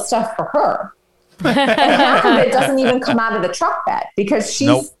full of stuff for her. And half of it doesn't even come out of the truck bed because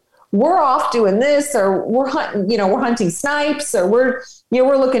we're off doing this, or we're hunting snipes, or we're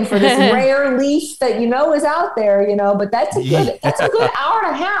looking for this rare leaf that is out there, but that's a good hour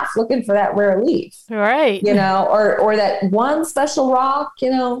and a half looking for that rare leaf. Right. Or that one special rock,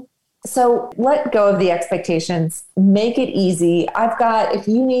 So let go of the expectations, make it easy.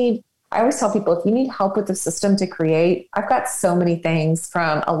 I always tell people, if you need help with the system to create, I've got so many things,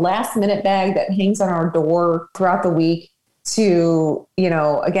 from a last minute bag that hangs on our door throughout the week to,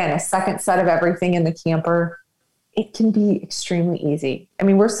 again, a second set of everything in the camper. It can be extremely easy. I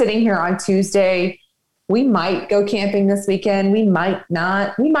mean, we're sitting here on Tuesday. We might go camping this weekend. We might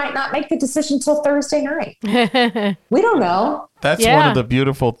not. We might not make the decision till Thursday night. We don't know. That's one of the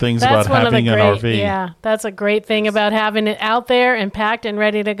beautiful things about having an RV. Yeah, that's a great thing about having it out there and packed and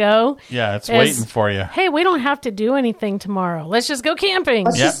ready to go. Yeah, it's waiting for you. Hey, we don't have to do anything tomorrow. Let's just go camping.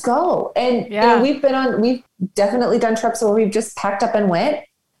 Let's just go. And we've definitely done trips where we've just packed up and went.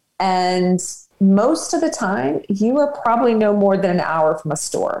 And most of the time, you are probably no more than an hour from a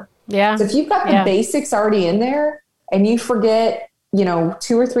store. Yeah. So if you've got the basics already in there and you forget, 2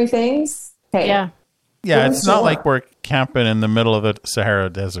 or 3 things, hey. Yeah, it's not like we're camping in the middle of the Sahara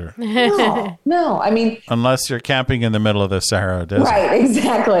Desert. No. I mean, unless you're camping in the middle of the Sahara Desert. Right,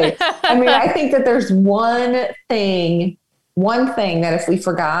 exactly. I mean, I think that there's one thing that if we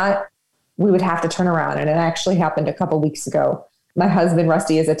forgot, we would have to turn around. And it actually happened a couple weeks ago. My husband,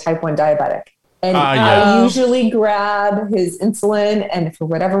 Rusty, is a type 1 diabetic. And I usually grab his insulin. And for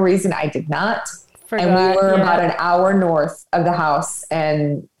whatever reason, I did not. And we were about an hour north of the house.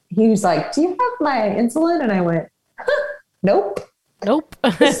 And he was like, "Do you have my insulin?" And I went, "Nope."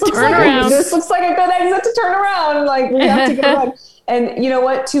 This looks like a good exit to turn around. Like, we have to go around. And you know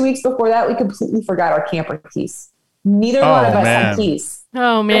what? 2 weeks before that, we completely forgot our camper keys. Neither one of us had keys.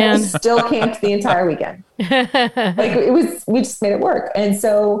 Oh, man. And we still camped the entire weekend. We just made it work. And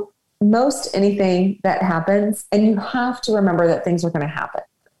so most anything that happens, and you have to remember that things are going to happen.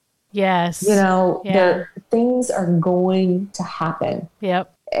 Yes. Things are going to happen.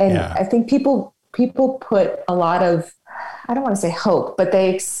 Yep. And I think people put a lot of, I don't want to say hope, but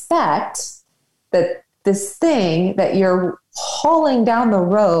they expect that this thing that you're hauling down the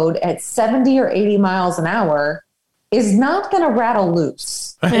road at 70 or 80 miles an hour is not going to rattle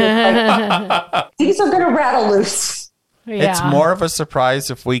loose. These are going to rattle loose. Yeah. It's more of a surprise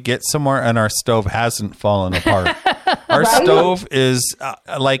if we get somewhere and our stove hasn't fallen apart. Our stove is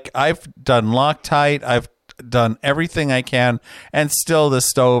I've done Loctite. I've done everything I can, and still the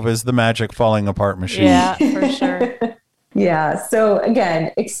stove is the magic falling apart machine. Yeah, for sure. Yeah. So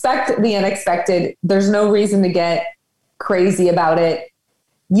again, expect the unexpected. There's no reason to get crazy about it.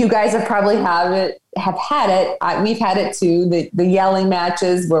 You guys have probably have had it. We've had it too. The yelling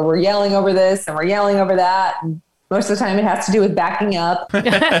matches where we're yelling over this and we're yelling over that. And most of the time it has to do with backing up. We've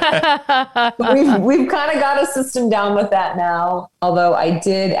kind of got a system down with that now. Although I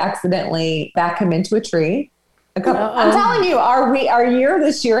did accidentally back him into a tree. I'm telling you, our year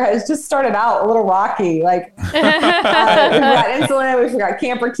this year has just started out a little rocky. Like we got insulin, we forgot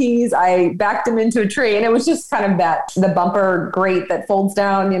camper keys. I backed him into a tree, and it was just kind of the bumper grate that folds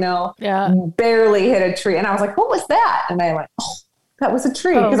down. Barely hit a tree, and I was like, "What was that?" And I went, "Oh, that was a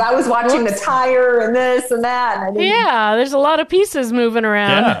tree," because I was watching the tire and this and that. And there's a lot of pieces moving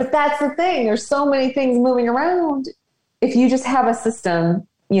around. Yeah. But that's the thing. There's so many things moving around. If you just have a system.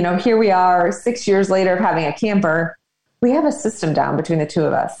 Here we are 6 years later of having a camper. We have a system down between the two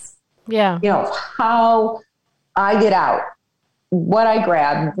of us. Yeah. How I get out, what I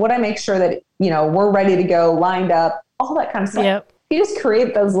grab, what I make sure that, we're ready to go, lined up, all that kind of stuff. Yep. If you just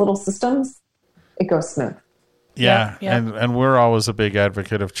create those little systems, it goes smooth. Yeah. Yep. And we're always a big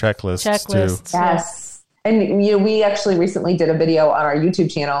advocate of checklists too. Yes. And, we actually recently did a video on our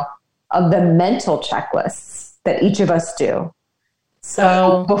YouTube channel of the mental checklists that each of us do.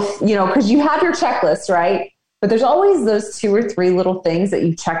 So, because you have your checklist, right? But there's always those 2 or 3 little things that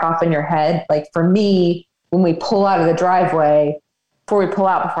you check off in your head. Like for me, when we pull out of the driveway,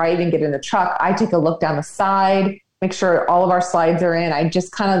 before I even get in the truck, I take a look down the side, make sure all of our slides are in. I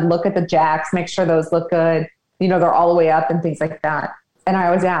just kind of look at the jacks, make sure those look good. They're all the way up and things like that. And I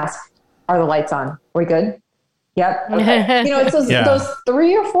always ask, are the lights on? Are we good? Yep. Okay. It's those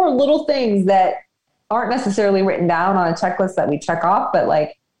 3 or 4 little things that aren't necessarily written down on a checklist that we check off, but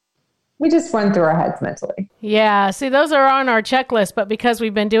like we just run through our heads mentally. Yeah. See, those are on our checklist, but because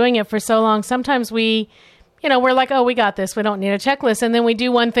we've been doing it for so long, sometimes we're like, oh, we got this. We don't need a checklist. And then we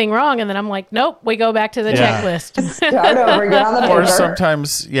do one thing wrong. And then I'm like, nope, we go back to the checklist. Start over, get on the paper. Or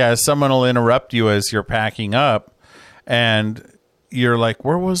sometimes, someone will interrupt you as you're packing up and you're like,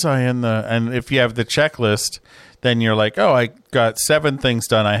 where was I and if you have the checklist, then you're like, oh, I got 7 things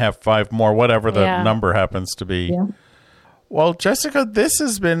done. I have 5 more, whatever the number happens to be. Yeah. Well, Jessica, this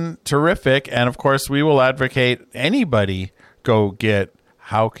has been terrific. And of course, we will advocate anybody go get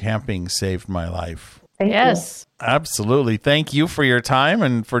How Camping Saved My Life. Thank you. Absolutely. Thank you for your time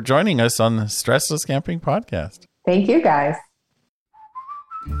and for joining us on the Stressless Camping Podcast. Thank you, guys.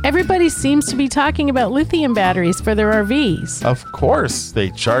 Everybody seems to be talking about lithium batteries for their RVs. Of course. They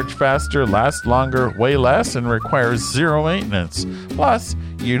charge faster, last longer, weigh less, and require 0 maintenance. Plus,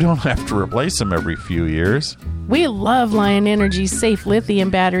 you don't have to replace them every few years. We love Lion Energy's safe lithium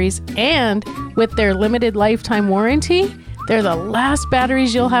batteries, and with their limited lifetime warranty, they're the last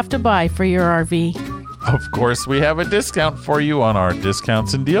batteries you'll have to buy for your RV. Of course, we have a discount for you on our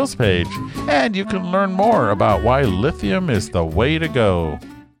discounts and deals page, and you can learn more about why lithium is the way to go.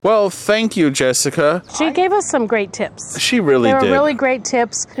 Well, thank you, Jessica. She gave us some great tips. She really did. They were really great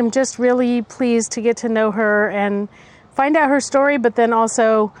tips. I'm just really pleased to get to know her and find out her story, but then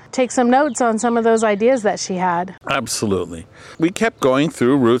also take some notes on some of those ideas that she had. Absolutely. We kept going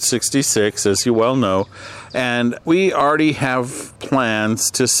through Route 66, as you well know, and we already have plans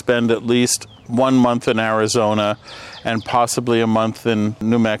to spend at least 1 month in Arizona and possibly a month in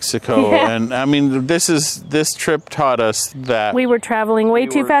New Mexico. Yeah. And I mean, this trip taught us that we were traveling way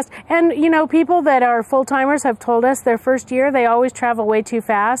too fast. And, people that are full-timers have told us their first year, they always travel way too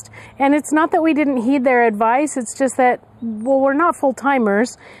fast. And it's not that we didn't heed their advice. It's just that, we're not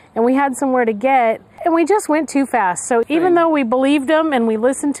full-timers and we had somewhere to get and we just went too fast. So even though we believed them and we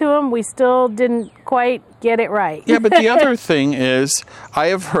listened to them, we still didn't quite get it right. Yeah, but the other thing is, I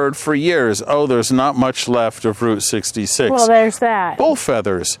have heard for years, there's not much left of Route 66. Well, there's that. Bull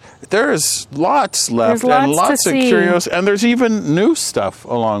feathers. There's lots left. There's and lots of curios. And there's even new stuff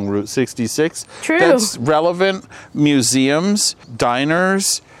along Route 66. True. That's relevant. Museums,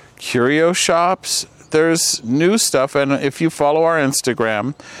 diners, curio shops. There's new stuff, and if you follow our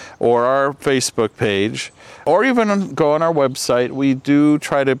Instagram or our Facebook page, or even go on our website, we do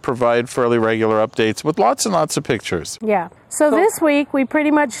try to provide fairly regular updates with lots and lots of pictures. Yeah. So this week, we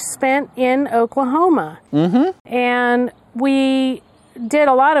pretty much spent in Oklahoma. Mm-hmm. And we did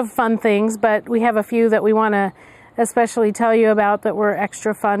a lot of fun things, but we have a few that we want to especially tell you about that were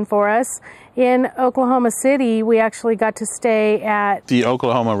extra fun for us. In Oklahoma City, we actually got to stay at the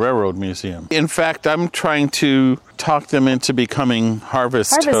Oklahoma Railroad Museum. In fact, I'm trying to talk them into becoming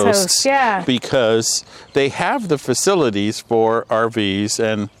Harvest hosts. Yeah. Because they have the facilities for RVs,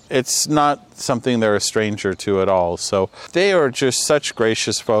 and it's not something they're a stranger to at all. So they are just such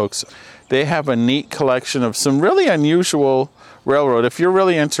gracious folks. They have a neat collection of some really unusual railroad. If you're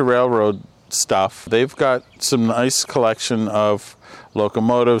really into railroad stuff, they've got some nice collection of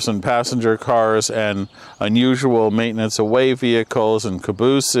locomotives and passenger cars and unusual maintenance away vehicles and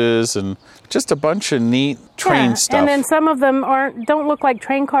cabooses and just a bunch of neat train stuff. And then some of them don't look like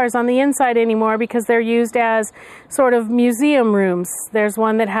train cars on the inside anymore because they're used as sort of museum rooms. There's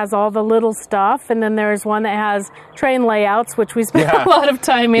one that has all the little stuff, and then there's one that has train layouts, which we spent a lot of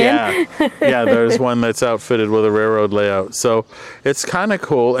time in. Yeah, there's one that's outfitted with a railroad layout. So it's kind of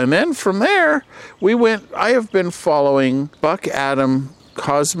cool. And then from there, I have been following Buck Adam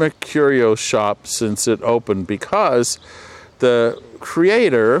Cosmic Curio Shop since it opened because the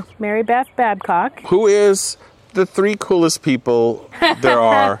creator, Mary Beth Babcock, who is the 3 coolest people there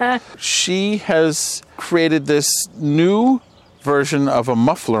are, she has created this new version of a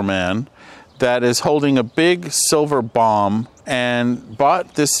muffler man that is holding a big silver bomb and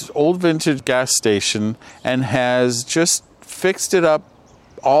bought this old vintage gas station and has just fixed it up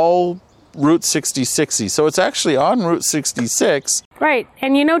all Route 66-y. So it's actually on Route 66. Right.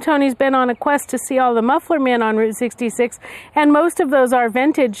 And Tony's been on a quest to see all the muffler men on Route 66, and most of those are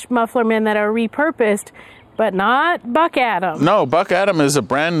vintage muffler men that are repurposed, but not Buck Adam. No, Buck Adam is a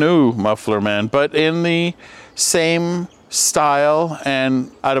brand new muffler man, but in the same style and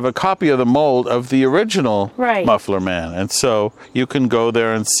out of a copy of the mold of the original Right. Muffler Man. And so you can go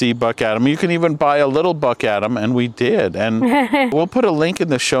there and see Buck Adam. You can even buy a little Buck Adam, and we did. And we'll put a link in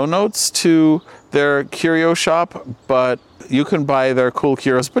the show notes to their curio shop, but you can buy their cool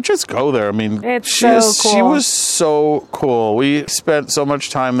curios, but just go there. I mean, It's she cool. was so cool. We spent so much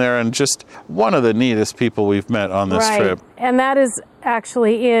time there, and just one of the neatest people we've met on this trip. And that is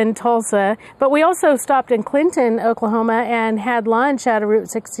actually in Tulsa. But we also stopped in Clinton, Oklahoma, and had lunch at a Route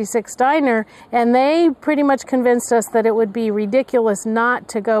 66 diner, and they pretty much convinced us that it would be ridiculous not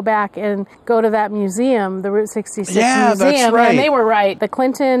to go back and go to that museum, the Route 66 Yeah, museum. that's right. And they were right. The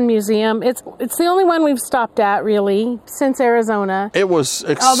Clinton Museum, it's the only one we've stopped at, really, since Arizona. It was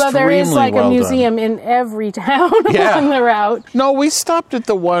extremely Although there is like well a done. museum in every town Yeah. along the route. No, we stopped at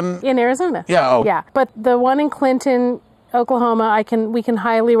the one. In Arizona. Yeah, oh. Yeah. But the one in Clinton, Oklahoma, we can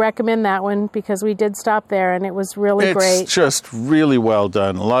highly recommend that one because we did stop there and it was really great. It's just really well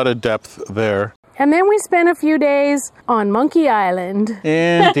done. A lot of depth there. And then we spent a few days on Monkey Island.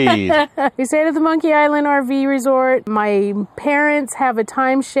 Indeed. We stayed at the Monkey Island RV Resort. My parents have a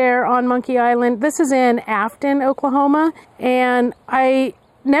timeshare on Monkey Island. This is in Afton, Oklahoma. And I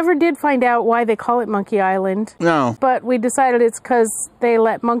never did find out why they call it Monkey Island. No. But we decided it's because they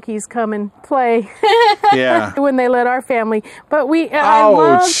let monkeys come and play Yeah. when they let our family. But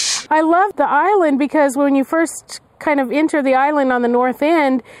Ouch. I love the island because when you first kind of enter the island on the north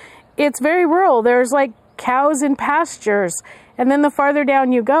end, it's very rural. There's like cows and pastures. And then the farther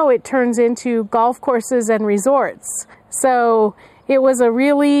down you go, it turns into golf courses and resorts. So it was a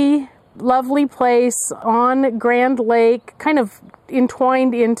really lovely place on Grand Lake, kind of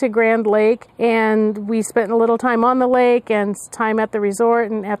entwined into Grand Lake. And we spent a little time on the lake and time at the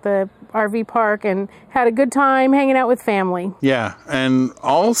resort and at the RV park and had a good time hanging out with family. Yeah. And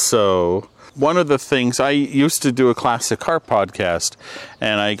also, one of the things, I used to do a classic car podcast,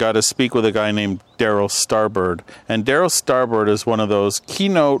 and I got to speak with a guy named Daryl Starbird. And Daryl Starbird is one of those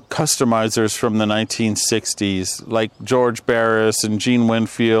keynote customizers from the 1960s, like George Barris and Gene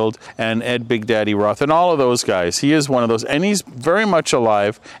Winfield and Ed Big Daddy Roth and all of those guys. He is one of those, and he's very much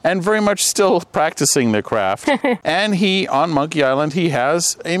alive and very much still practicing the craft. And he, on Monkey Island, he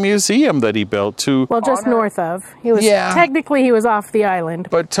has a museum that he built to Well, just north of. He was technically he was off the island.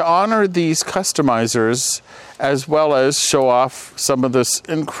 But to honor these customizers, as well as show off some of this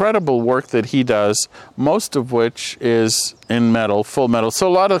incredible work that he does, most of which is in metal, full metal. So a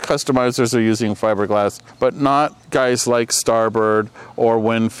lot of customizers are using fiberglass, but not guys like Starbird or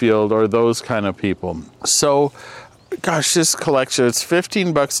Winfield or those kind of people. So, gosh, this collection, it's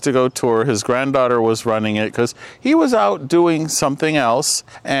 $15 to go tour. His granddaughter was running it because he was out doing something else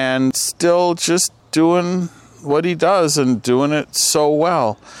and still just doing what he does and doing it so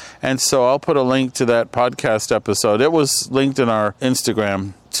well. And so I'll put a link to that podcast episode. It was linked in our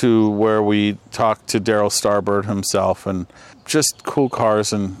Instagram to where we talked to Daryl Starbird himself, and just cool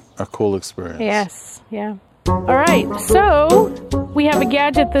cars and a cool experience. Yes, yeah. All right, so we have a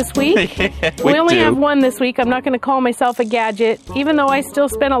gadget this week. we only have one this week. I'm not going to call myself a gadget, even though I still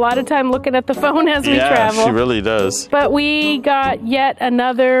spend a lot of time looking at the phone as we travel. Yeah, she really does. But we got yet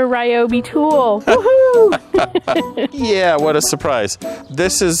another Ryobi tool. Woohoo! Yeah, what a surprise.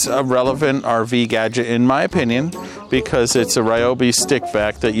 This is a relevant RV gadget, in my opinion, because it's a Ryobi stick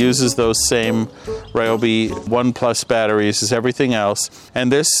vac that uses those same Ryobi 1 Plus batteries as everything else.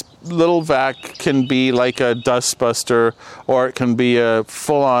 And this little vac can be like a dust buster, or it can be a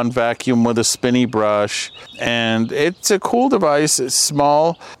full-on vacuum with a spinny brush. And it's a cool device. It's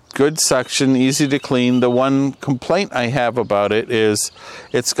small, good suction, easy to clean. The one complaint I have about it is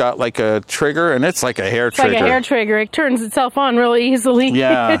it's got like a trigger, and it's like a hair trigger. Like a hair trigger. It turns itself on really easily.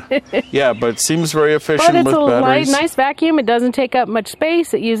 Yeah, but it seems very efficient But it's with a batteries. nice vacuum. It doesn't take up much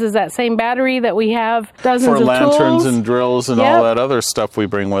space. It uses that same battery that we have dozens for of lanterns tools. and drills and all that other stuff we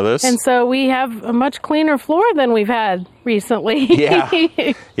bring with us. And so we have a much cleaner floor than we've had recently.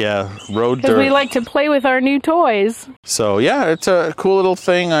 Yeah, road Because dirt. we like to play with our new toys. So yeah, it's a cool little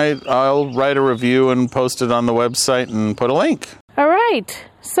thing. I'll write a review and post it on the website and put a link. All right.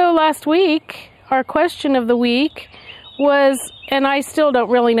 So last week, our question of the week was, and I still don't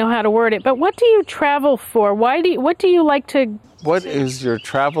really know how to word it, but what do you travel for? What do you like to... What is your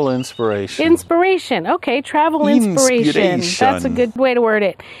travel inspiration? Inspiration. Okay, travel inspiration. That's a good way to word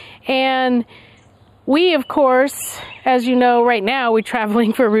it. And we, of course, as you know, right now, we're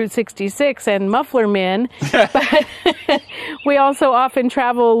traveling for Route 66 and Muffler Men. But we also often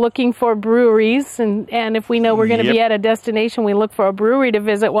travel looking for breweries. And if we know we're going to be at a destination, we look for a brewery to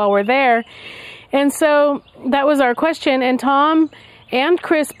visit while we're there. And so that was our question. And Tom and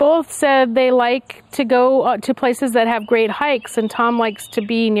Chris both said they like to go to places that have great hikes, and Tom likes to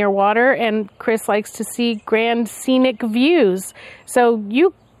be near water, and Chris likes to see grand scenic views. So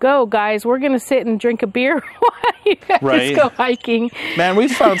you go, guys. We're going to sit and drink a beer while you guys go hiking. Man, we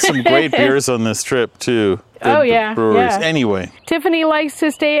found some great beers on this trip, too. The breweries. Anyway. Tiffany likes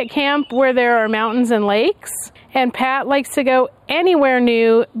to stay at camp where there are mountains and lakes. And Pat likes to go anywhere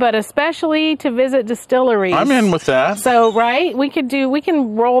new, but especially to visit distilleries. I'm in with that. So, right, we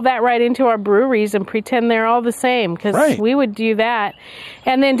can roll that right into our breweries and pretend they're all the same, because we would do that.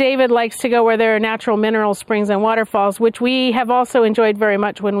 And then David likes to go where there are natural mineral springs and waterfalls, which we have also enjoyed very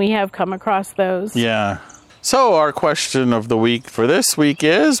much when we have come across those. Yeah. So our question of the week for this week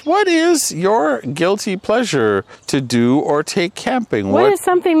is, what is your guilty pleasure to do or take camping? What is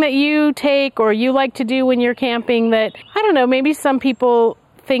something that you take or you like to do when you're camping that, I don't know, maybe some people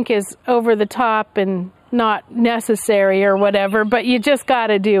think is over the top and not necessary or whatever, but you just got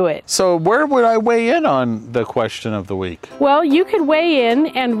to do it? So where would I weigh in on the question of the week? Well, you could weigh in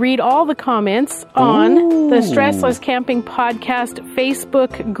and read all the comments on the Stressless Camping Podcast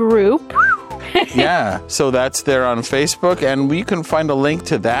Facebook group. Yeah, so that's there on Facebook, and you can find a link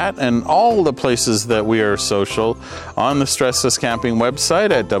to that and all the places that we are social on the Stressless Camping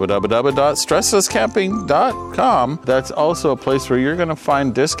website at www.stresslesscamping.com. That's also a place where you're going to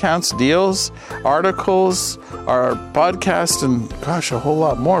find discounts, deals, articles, our podcast, and gosh, a whole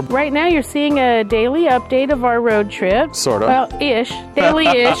lot more. Right now you're seeing a daily update of our road trip. Sort of. Well,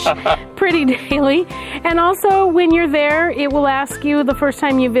 daily-ish, pretty daily. And also, when you're there, it will ask you the first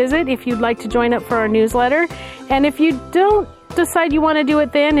time you visit if you'd like to join up for our newsletter. And if you don't decide you want to do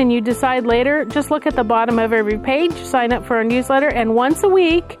it then and you decide later, just look at the bottom of every page, sign up for our newsletter, and once a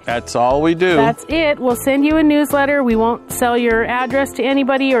week, that's all we do. That's it. We'll send you a newsletter. We won't sell your address to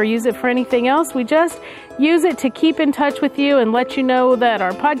anybody or use it for anything else. We just use it to keep in touch with you and let you know that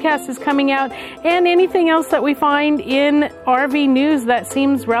our podcast is coming out and anything else that we find in RV news that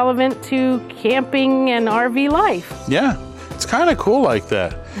seems relevant to camping and RV life. Yeah, it's kind of cool like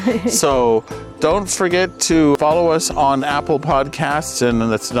that. So don't forget to follow us on Apple Podcasts, and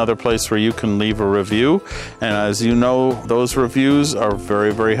that's another place where you can leave a review. And as you know, those reviews are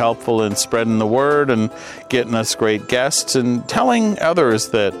very, very helpful in spreading the word and getting us great guests and telling others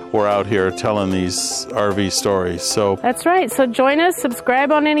that we're out here telling these RV stories. So that's right. So join us,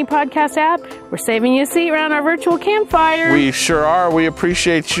 subscribe on any podcast app. We're saving you a seat around our virtual campfire. We sure are. We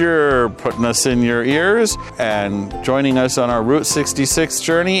appreciate your putting us in your ears and joining us on our Route 66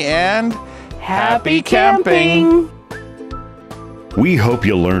 journey, and happy camping! We hope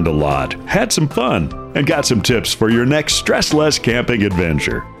you learned a lot, had some fun, and got some tips for your next stressless camping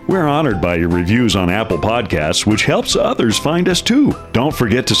adventure. We're honored by your reviews on Apple Podcasts, which helps others find us too. Don't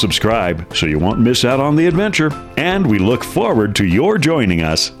forget to subscribe so you won't miss out on the adventure. And we look forward to your joining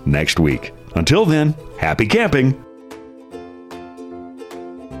us next week. Until then, happy camping!